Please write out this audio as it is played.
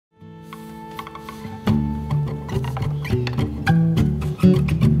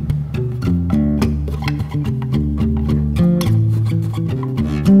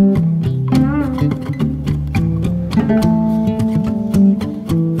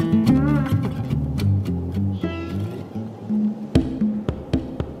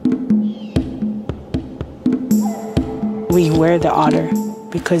wear the otter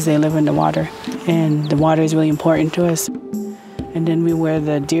because they live in the water, and the water is really important to us. And then we wear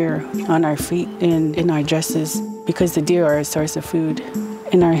the deer on our feet and in our dresses because the deer are a source of food.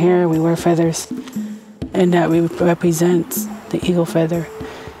 In our hair, we wear feathers, and that represents the eagle feather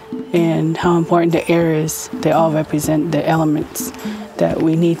and how important the air is. They all represent the elements that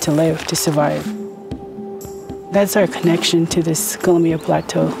we need to live to survive. That's our connection to this Columbia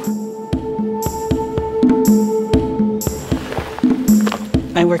Plateau.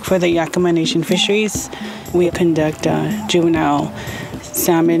 I work for the Yakima Nation Fisheries. We conduct juvenile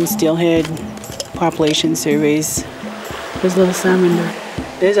salmon, steelhead population surveys. There's little salmon there.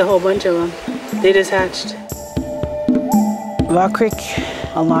 There's a whole bunch of them. They just hatched. Rock Creek,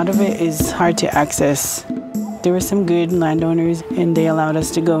 a lot of it is hard to access. There were some good landowners, and they allowed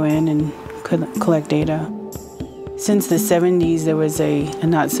us to go in and collect data. Since the 70s, there was a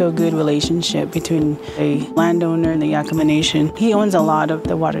not-so-good relationship between a landowner and the Yakima Nation. He owns a lot of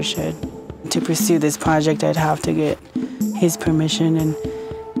the watershed. To pursue this project, I'd have to get his permission, and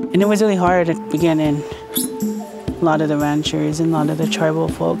it was really hard at the beginning. A lot of the ranchers and a lot of the tribal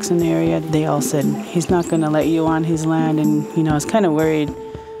folks in the area, they all said, he's not going to let you on his land, and I was kind of worried.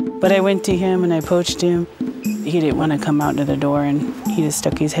 But I went to him and I approached him. He didn't want to come out to the door, and he just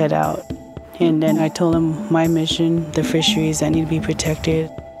stuck his head out. And then I told him my mission, the fisheries that need to be protected.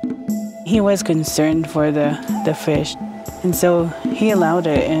 He was concerned for the fish, and so he allowed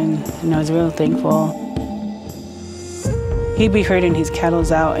it, and I was real thankful. He'd be herding his cattle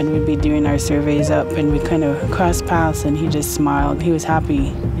out, and we'd be doing our surveys up, and we kind of crossed paths, and he just smiled. He was happy,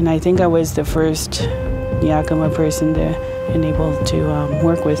 and I think I was the first Yakima person to enable to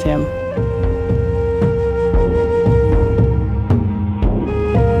work with him.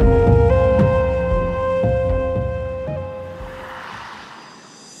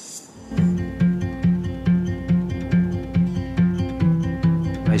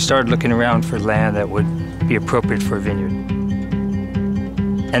 I started looking around for land that would be appropriate for a vineyard.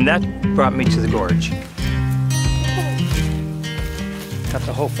 And that brought me to the gorge. Got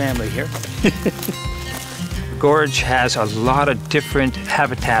the whole family here. The gorge has a lot of different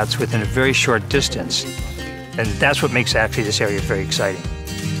habitats within a very short distance. And that's what makes actually this area very exciting.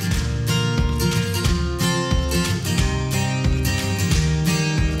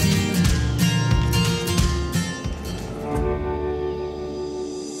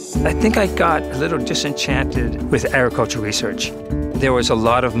 I think I got a little disenchanted with agricultural research. There was a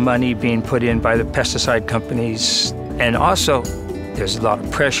lot of money being put in by the pesticide companies, and also there's a lot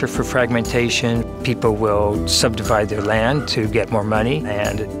of pressure for fragmentation. People will subdivide their land to get more money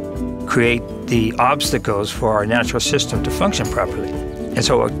and create the obstacles for our natural system to function properly. And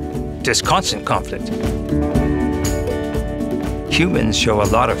so there's constant conflict. Humans show a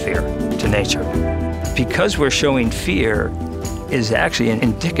lot of fear to nature. Because we're showing fear, is actually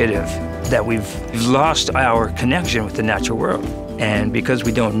indicative that we've lost our connection with the natural world. And because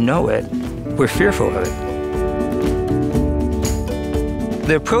we don't know it, we're fearful of it.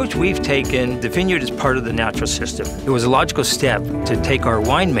 The approach we've taken, the vineyard is part of the natural system. It was a logical step to take our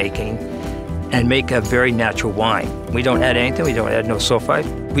winemaking and make a very natural wine. We don't add anything, we don't add no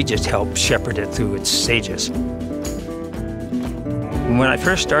sulfite. We just help shepherd it through its stages. When I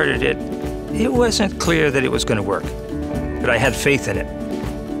first started it, it wasn't clear that it was going to work. But I had faith in it.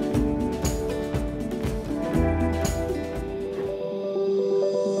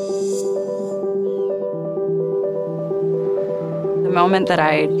 The moment that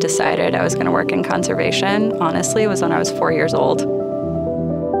I decided I was going to work in conservation, honestly, was when I was 4 years old.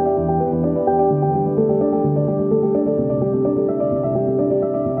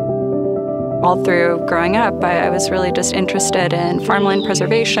 All through growing up, I was really just interested in farmland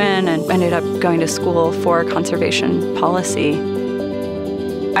preservation and ended up going to school for conservation policy.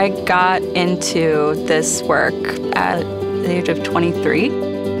 I got into this work at the age of 23.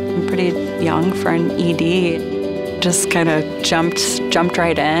 I'm pretty young for an ED. Just kind of jumped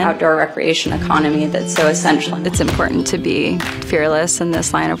right in. Outdoor recreation economy that's so essential. It's important to be fearless in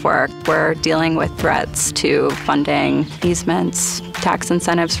this line of work. We're dealing with threats to funding, easements, tax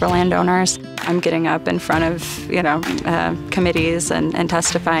incentives for landowners. I'm getting up in front of, committees and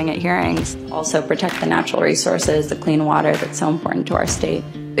testifying at hearings. Also protect the natural resources, the clean water that's so important to our state.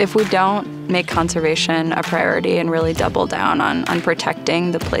 If we don't make conservation a priority and really double down on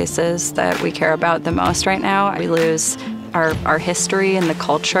protecting the places that we care about the most right now, we lose our history and the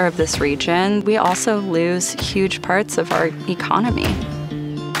culture of this region. We also lose huge parts of our economy.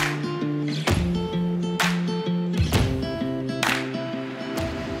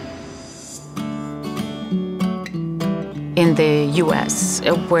 In the US,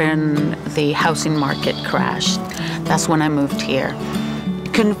 when the housing market crashed, That's when I moved here.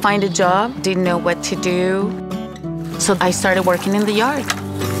 Couldn't find a job, didn't know what to do. So I started working in the yard.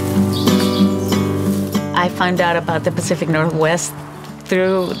 I found out about the Pacific Northwest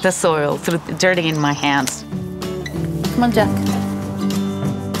through the soil, through the dirt in my hands. Come on, Jack.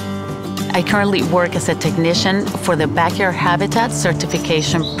 I currently work as a technician for the Backyard Habitat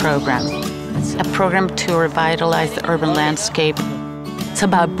Certification Program. It's a program to revitalize the urban landscape. It's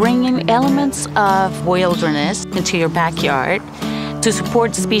about bringing elements of wilderness into your backyard to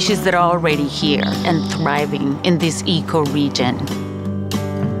support species that are already here and thriving in this eco-region.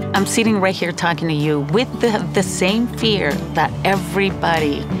 I'm sitting right here talking to you with the same fear that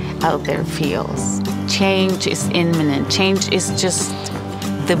everybody out there feels. Change is imminent. Change is just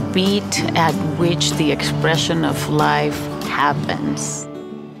the beat at which the expression of life happens.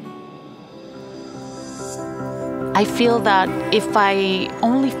 I feel that if I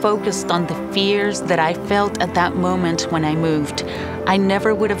only focused on the fears that I felt at that moment when I moved, I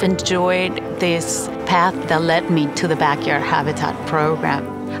never would have enjoyed this path that led me to the Backyard Habitat program.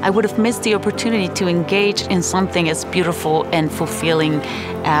 I would have missed the opportunity to engage in something as beautiful and fulfilling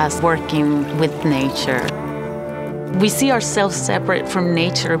as working with nature. We see ourselves separate from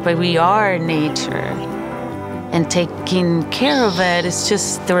nature, but we are nature. And taking care of it is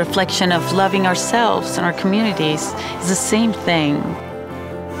just the reflection of loving ourselves and our communities. It's the same thing.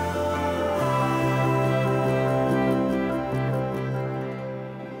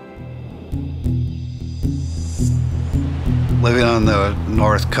 Living on the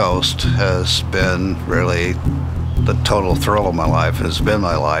North Coast has been really the total thrill of my life. It has been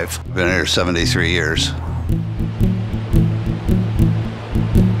my life. I've been here 73 years.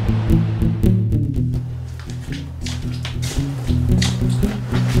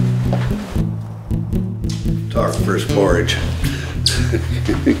 Our first porridge.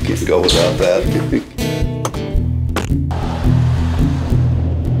 Can't go without that.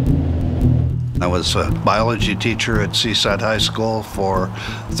 I was a biology teacher at Seaside High School for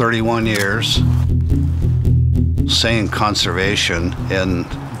 31 years. Saying conservation in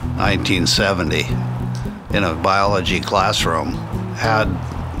 1970 in a biology classroom had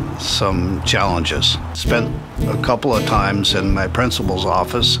some challenges. Spent a couple of times in my principal's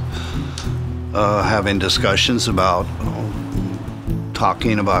office having discussions about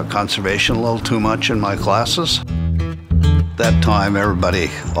talking about conservation a little too much in my classes. That time,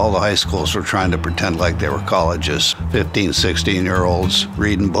 all the high schools were trying to pretend like they were colleges. 15, 16-year-olds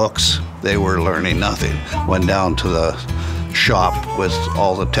reading books. They were learning nothing. Went down to the shop with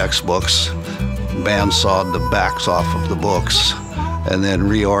all the textbooks, bandsawed the backs off of the books, and then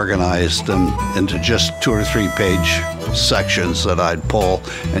reorganized them into just 2 or 3 page sections that I'd pull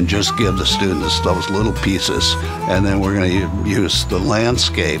and just give the students those little pieces. And then we're going to use the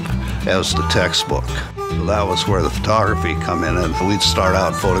landscape as the textbook. So that was where the photography come in, and we'd start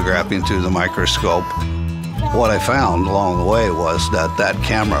out photographing through the microscope. What I found along the way was that that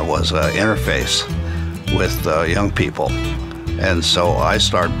camera was an interface with young people. And so I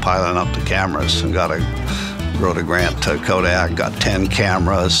started piling up the cameras and wrote a grant to Kodak, got 10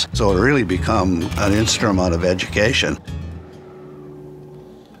 cameras. So it really become an instrument of education.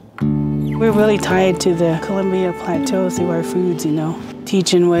 We're really tied to the Columbia Plateau through our foods, you know.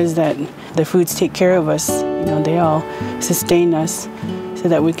 Teaching was that the foods take care of us, you know, they all sustain us so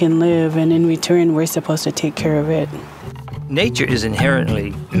that we can live, and in return, we're supposed to take care of it. Nature is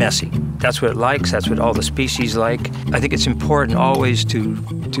inherently messy. That's what it likes, that's what all the species like. I think it's important always to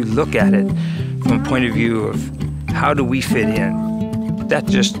look at it from a point of view of how do we fit in. That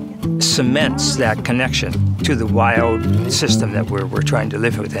just cements that connection to the wild system that we're trying to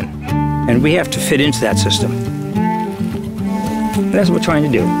live within. And we have to fit into that system. And that's what we're trying to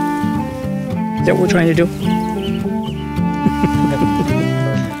do. Is that what we're trying to do?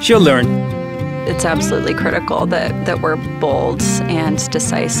 She'll learn. It's absolutely critical that we're bold and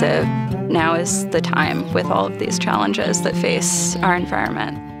decisive. Now is the time with all of these challenges that face our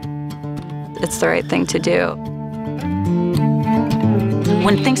environment. It's the right thing to do.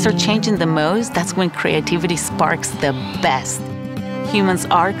 When things are changing the most, that's when creativity sparks the best. Humans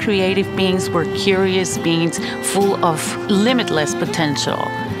are creative beings, we're curious beings full of limitless potential.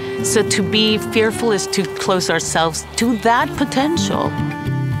 So to be fearful is to close ourselves to that potential.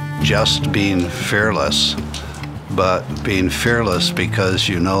 Just being fearless, but being fearless because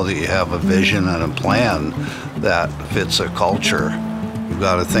you know that you have a vision and a plan that fits a culture. You've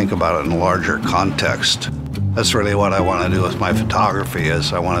got to think about it in a larger context. That's really what I want to do with my photography,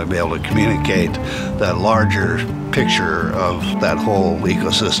 is I want to be able to communicate that larger picture of that whole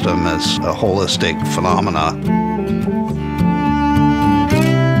ecosystem as a holistic phenomena.